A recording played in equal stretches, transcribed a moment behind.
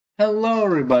Hello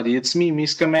everybody, it's me,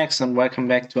 Miska Max, and welcome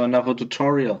back to another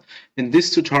tutorial. In this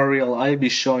tutorial, I'll be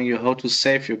showing you how to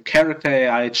save your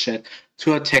Charakter.AI chat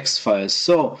to a text file.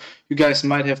 So, you guys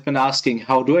might have been asking,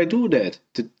 how do I do that?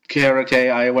 The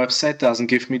Charakter.AI website doesn't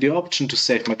give me the option to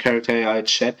save my Charakter.AI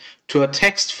chat to a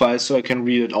text file so I can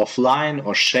read it offline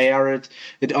or share it.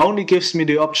 It only gives me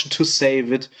the option to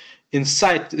save it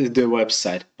inside the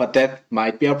website, but that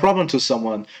might be a problem to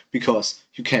someone because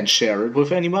you can't share it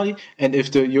with anybody, and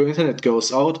if your internet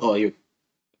goes out or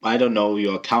I don't know,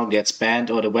 your account gets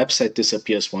banned or the website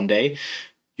disappears one day,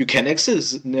 you can't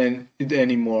access it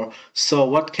anymore. So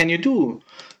what can you do?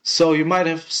 So you might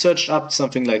have searched up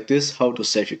something like this, how to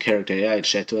save your Charakter.AI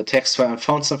chat to a text file, and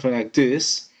found something like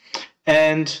this,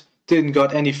 and didn't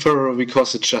got any further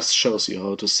because it just shows you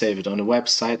how to save it on the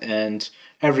website, and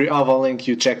every other link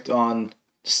you checked on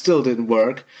still didn't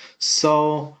work.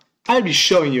 So I'll be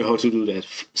showing you how to do that.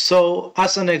 So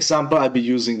as an example, I'll be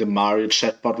using the Mario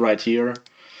chatbot right here.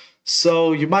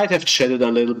 So you might have chatted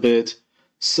a little bit.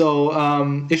 So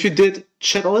if you did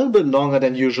chat a little bit longer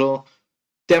than usual,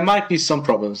 there might be some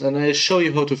problems, and I'll show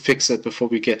you how to fix it before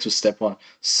we get to step 1.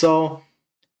 So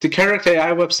the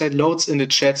Charakter.AI website loads in the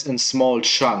chats in small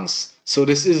chunks. So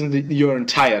this isn't your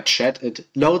entire chat. It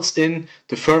loads in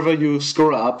the further you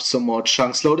scroll up, so more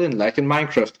chunks load in, like in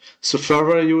Minecraft. So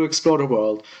further you explore the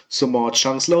world, so more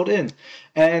chunks load in.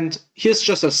 And here's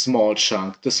just a small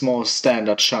chunk, the small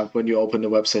standard chunk when you open the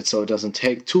website, so it doesn't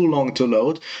take too long to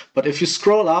load. But if you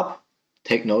scroll up,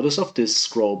 take notice of this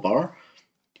scroll bar.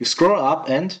 You scroll up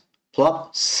and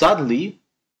plop, suddenly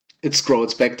it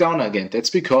scrolls back down again. That's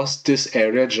because this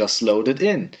area just loaded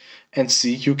in. And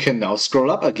see, you can now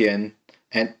scroll up again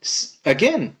and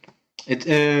again.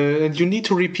 And you need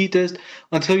to repeat it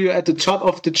until you're at the top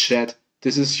of the chat.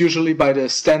 This is usually by the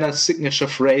standard signature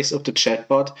phrase of the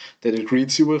chatbot that it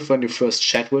greets you with when you first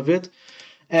chat with it.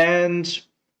 And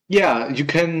yeah, you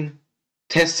can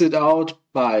test it out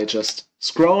by just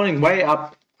scrolling way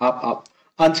up,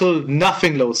 until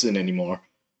nothing loads in anymore.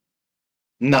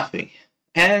 Nothing.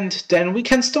 And then we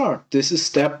can start. This is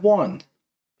step 1.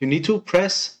 You need to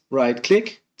press right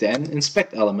click, then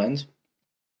inspect element.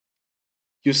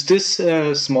 Use this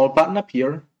small button up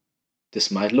here. This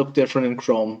might look different in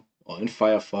Chrome or in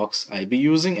Firefox. I'll be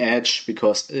using Edge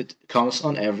because it comes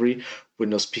on every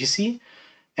Windows PC.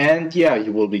 And yeah,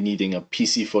 you will be needing a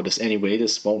PC for this anyway.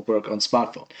 This won't work on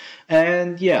smartphone.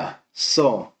 And yeah,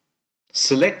 so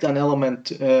select an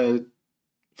element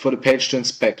for the page to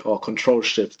inspect, or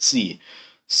Control-Shift-C.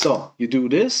 So you do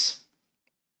this,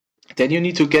 then you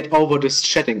need to get over this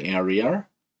chatting area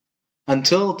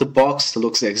until the box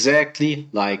looks exactly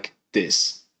like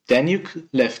this. Then you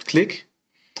left click,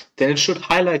 then it should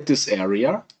highlight this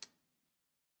area.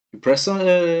 You press on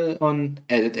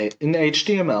edit in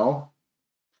HTML,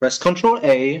 press Ctrl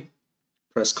A,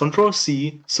 press Ctrl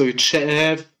C, so you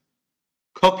have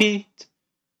copied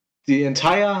the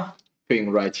entire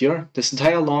thing right here, this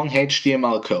entire long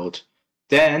HTML code.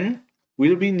 Then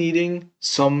we'll be needing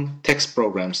some text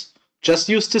programs. Just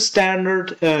use the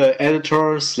standard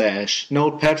editor /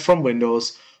 notepad from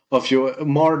Windows. If you're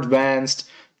more advanced,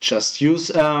 just use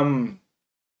Notepad++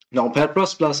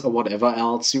 or whatever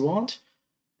else you want.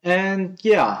 And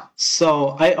yeah,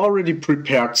 so I already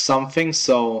prepared something,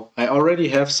 so I already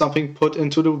have something put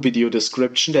into the video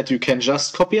description that you can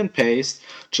just copy and paste.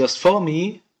 Just for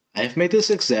me, I've made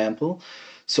this example,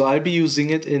 so I'll be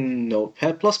using it in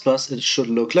Notepad++. It should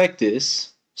look like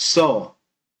this. So,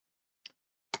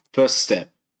 first step.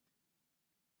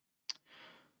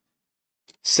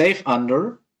 Save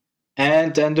under,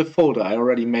 and then the folder. I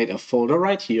already made a folder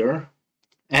right here.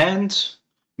 And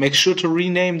make sure to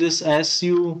rename this as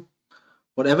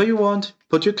whatever you want.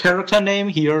 Put your character name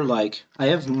here, like I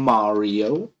have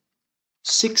Mario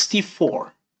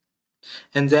 64.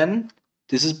 And then,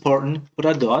 this is important, put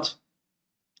a dot,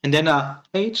 and then a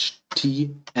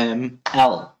HTML.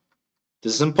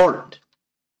 This is important.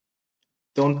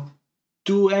 Don't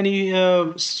do any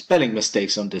spelling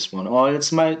mistakes on this one, or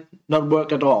it might not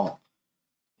work at all.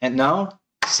 And now,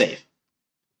 save.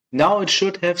 Now it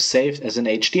should have saved as an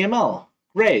HTML.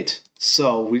 Great.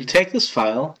 So we'll take this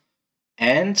file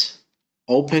and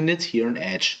open it here in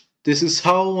Edge. This is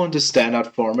how the standard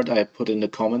format I put in the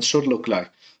comments should look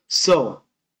like. So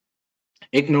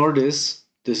ignore this.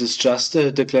 This is just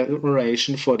a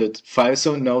declaration for the file,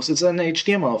 so it knows it's an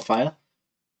HTML file.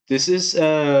 This is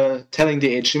telling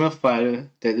the HTML file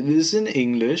that it is in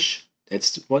English.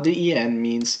 That's what the EN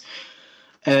means.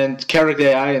 And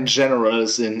Charakter.AI in general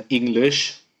is in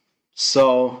English,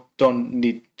 so don't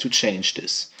need to change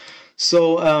this.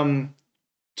 So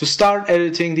to start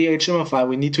editing the HTML file,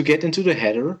 we need to get into the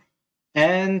header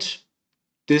and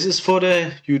This is for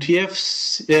the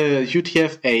UTF-8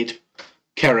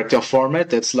 character format.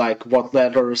 That's like what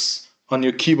letters on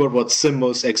your keyboard, what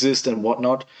symbols exist and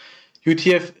whatnot.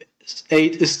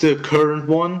 UTF-8 is the current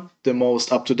one, the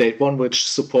most up-to-date one, which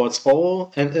supports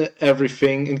all and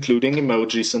everything, including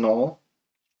emojis and all.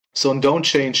 So don't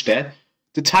change that.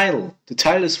 The title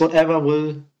is whatever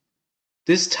will.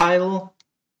 This title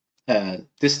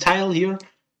here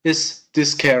is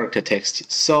this character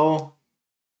text. So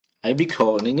I'll be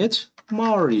calling it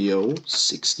Mario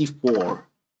 64.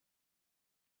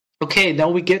 Okay, now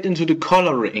we get into the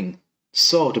coloring.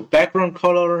 So the background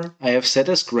color I have set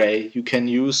as gray. You can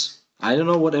use, I don't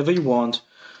know, whatever you want.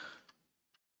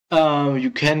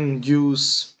 You can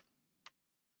use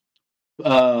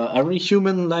a very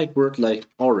human-like word like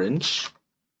orange.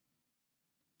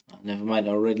 Never mind,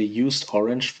 I already used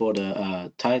orange for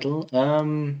the title.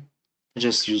 I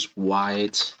just use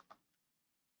white.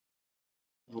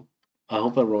 I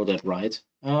hope I wrote that right.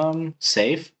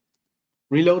 Save.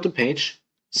 Reload the page.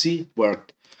 See,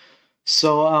 worked.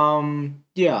 So,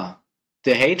 yeah,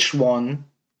 the H1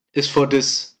 is for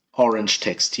this orange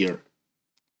text here.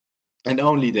 And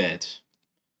only that.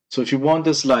 So if you want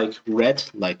this like red,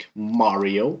 like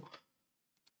Mario,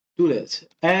 do that.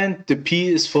 And the P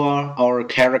is for our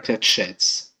character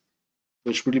chats,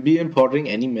 which will be importing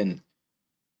any minute.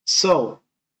 So,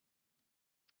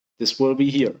 this will be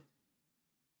here.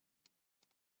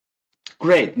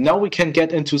 Great, now we can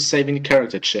get into saving the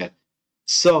character chat.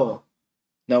 So,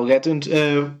 now get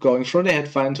into going from the head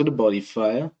file to the body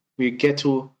file. We get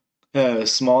to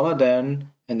smaller than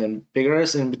and then bigger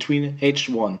as in between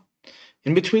H1.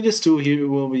 In between these two here we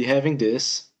will be having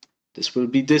this. This will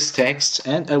be this text,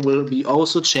 and I will be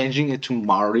also changing it to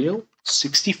Mario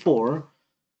 64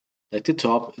 at the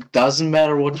top. It doesn't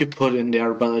matter what you put in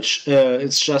there, but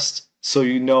it's just so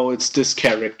you know it's this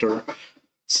character,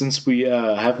 since we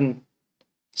haven't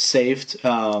saved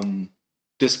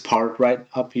this part right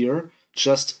up here,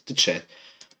 just the chat.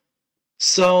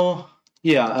 So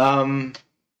yeah,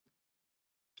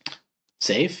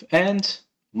 save and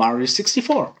Mario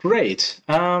 64. Great.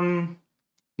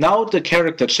 Now the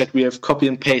character chat we have copy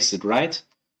and pasted, right?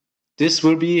 This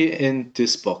will be in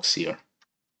this box here.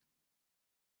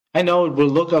 I know it will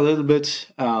look a little bit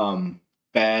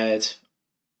bad,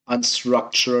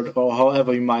 unstructured, or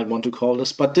however you might want to call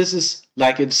this, but this is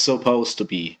like it's supposed to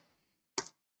be.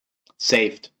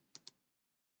 Saved.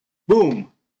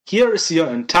 Boom! Here is your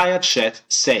entire chat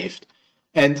saved.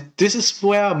 And this is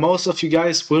where most of you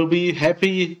guys will be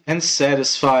happy and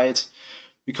satisfied,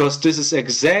 because this is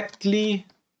exactly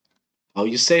how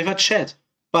you save a chat.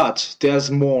 But there's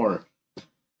more.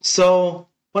 So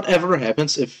whatever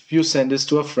happens if you send this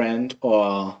to a friend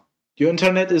or your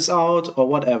internet is out or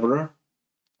whatever,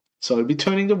 so I'll be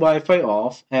turning the Wi-Fi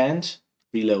off and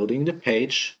reloading the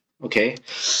page. Okay,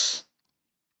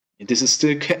 this is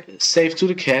still saved to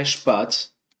the cache, but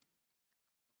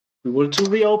we will to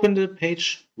reopen the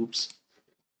page. Oops.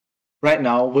 Right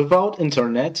now, without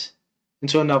internet,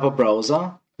 into another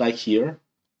browser, like here.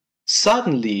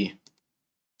 Suddenly,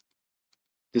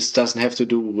 this doesn't have to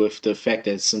do with the fact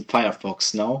that it's in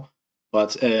Firefox now,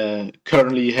 but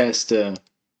currently has the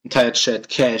entire chat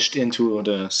cached into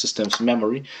the system's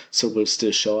memory, so will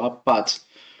still show up. But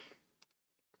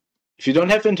if you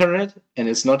don't have internet and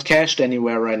it's not cached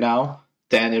anywhere right now,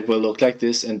 then it will look like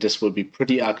this, and this will be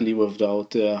pretty ugly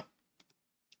without the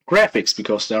graphics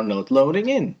because they're not loading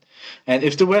in. And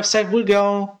if the website will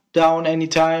go down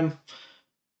anytime,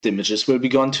 the images will be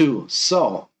gone too.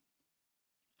 So,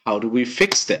 how do we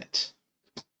fix that?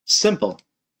 Simple.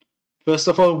 First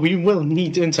of all, we will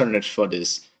need internet for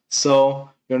this. So,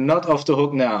 you're not off the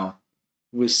hook now.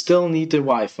 We still need the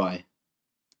Wi-Fi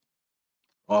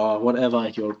or whatever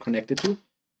you're connected to.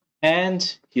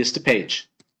 And here's the page.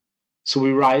 So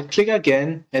we right click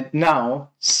again and now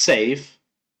save.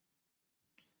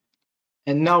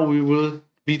 And now we will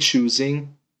be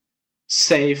choosing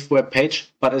save web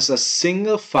page, but as a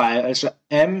single file, as an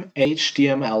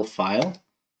mhtml file.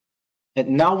 And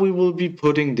now we will be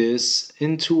putting this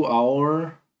into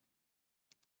our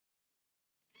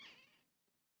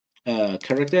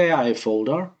Charakter.AI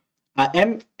folder.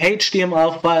 An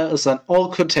mhtml file is an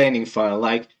all-containing file,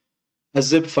 like a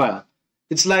zip file.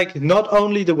 It's like not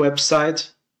only the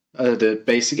website, the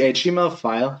basic HTML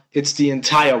file, it's the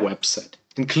entire website,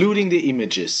 including the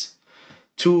images.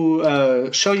 To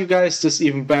show you guys this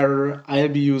even better, I'll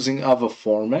be using other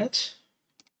format.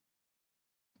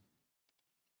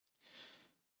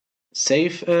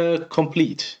 Save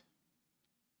complete.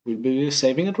 We'll be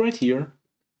saving it right here.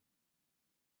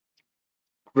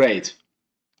 Great.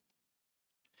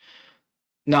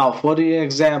 Now for the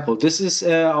example, this is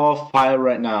our file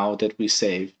right now that we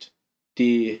saved,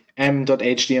 the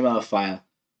m.html file.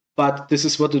 But this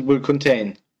is what it will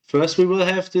contain. First we will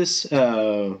have this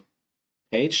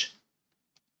page,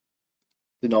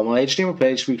 the normal HTML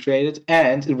page we created,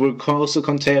 and it will also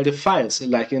contain the files,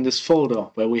 like in this folder,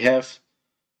 where we have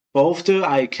both the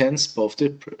icons, both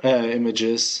the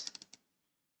images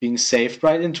being saved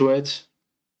right into it.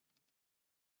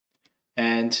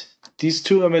 And these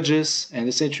two images and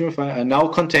this HTML file are now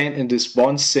contained in this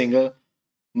one single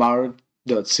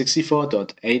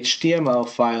mar.64.html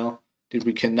file that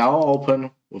we can now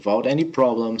open without any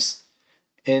problems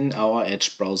in our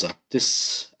Edge browser.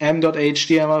 This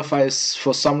m.html file is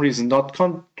for some reason not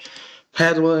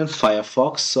compatible in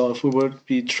Firefox, so if we would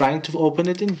be trying to open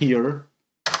it in here,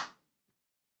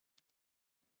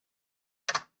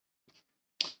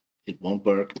 it won't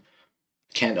work.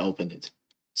 Can't open it.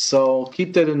 So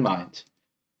keep that in mind.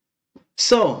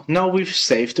 So now we've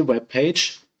saved the web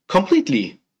page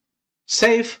completely.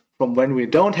 Save from when we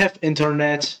don't have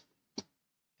internet,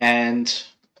 and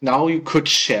now you could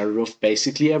share with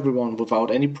basically everyone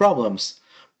without any problems.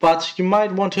 But you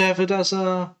might want to have it as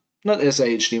a, not as a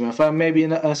HTML file, maybe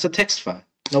as a text file.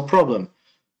 No problem.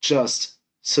 Just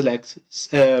select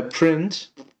print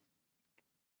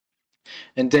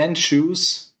and then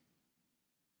choose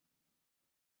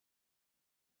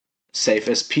save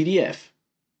as PDF.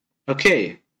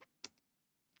 Okay.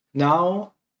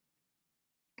 Now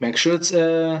make sure it's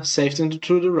saved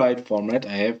into the right format.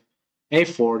 I have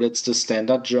A4, that's the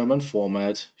standard German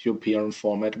format, European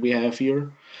format we have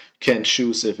here. Can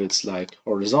choose if it's like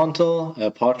horizontal,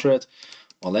 portrait,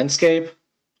 or landscape.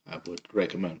 I would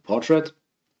recommend portrait.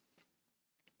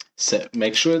 So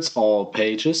make sure it's all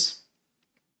pages.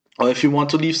 Or if you want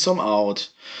to leave some out,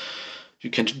 you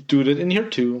can do that in here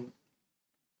too.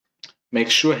 Make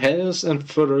sure headers and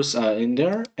footers are in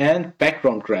there, and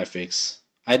background graphics.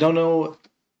 I don't know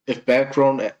if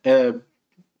background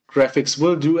graphics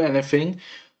will do anything,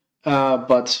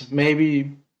 but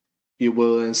maybe you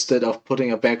will, instead of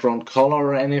putting a background color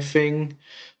or anything,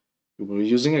 you will be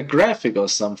using a graphic or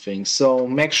something. So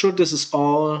make sure this is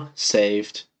all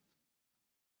saved.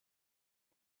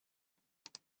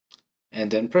 And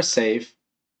then press save.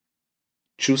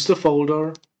 Choose the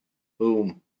folder.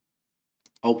 Boom.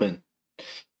 Open.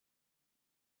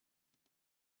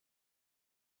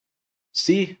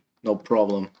 See? No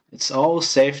problem. It's all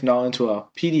saved now into a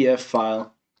PDF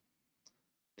file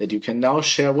that you can now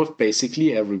share with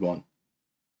basically everyone.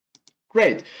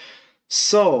 Great.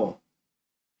 So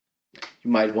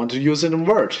you might want to use it in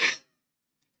Word.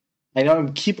 I know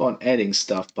I keep on adding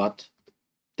stuff, but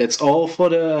that's all for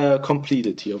the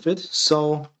completeness of it.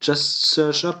 So just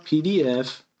search up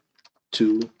PDF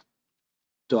to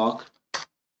doc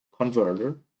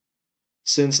converter.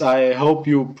 Since I hope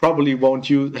you probably won't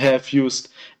have used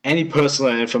any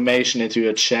personal information into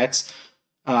your chats,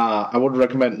 I would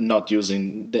recommend not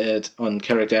using that on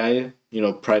Charakter.AI. You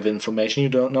know, private information. You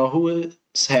don't know who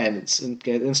it's handed and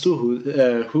get into,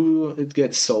 who it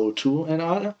gets sold to, and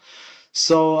other.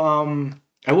 So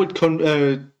I would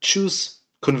choose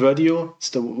Convertio.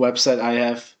 It's the website I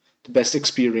have the best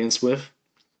experience with,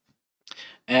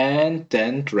 and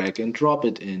then drag and drop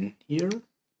it in here.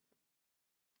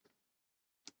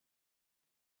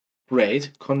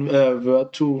 Great.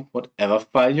 Convert to whatever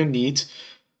file you need.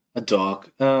 A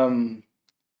doc. And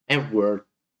Word.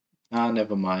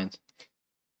 Never mind.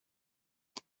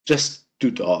 Just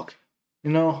do doc.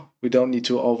 You know, we don't need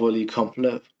to overly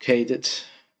complicate it.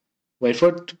 Wait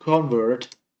for it to convert.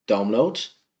 Download.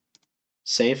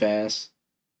 Save as.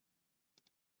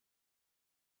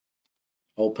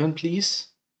 Open, please.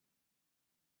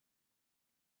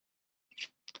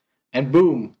 And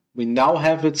boom. We now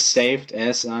have it saved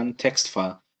as a text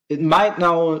file. It might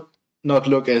now not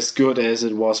look as good as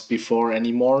it was before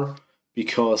anymore,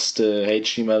 because the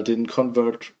HTML didn't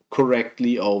convert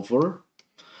correctly over.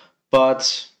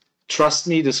 But trust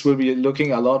me, this will be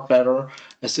looking a lot better,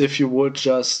 as if you would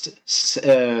just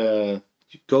go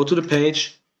to the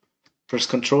page, press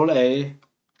Ctrl-A,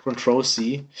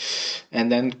 Ctrl-C,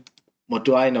 and then, what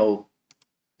do I know,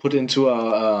 put into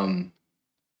a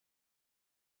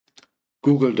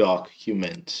Google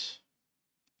document.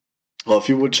 Or if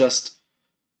you would just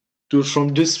do it from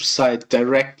this side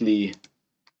directly,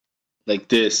 like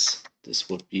this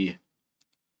would be...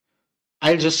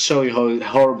 I'll just show you how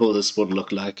horrible this would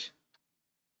look like.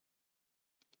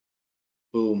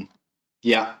 Boom.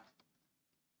 Yeah.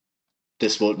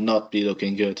 This would not be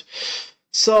looking good.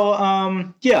 So,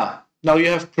 yeah. Now you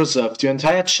have preserved your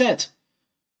entire chat.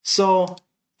 So,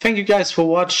 thank you guys for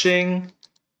watching.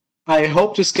 I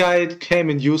hope this guide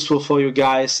came in useful for you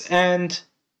guys, and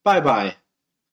Bye bye.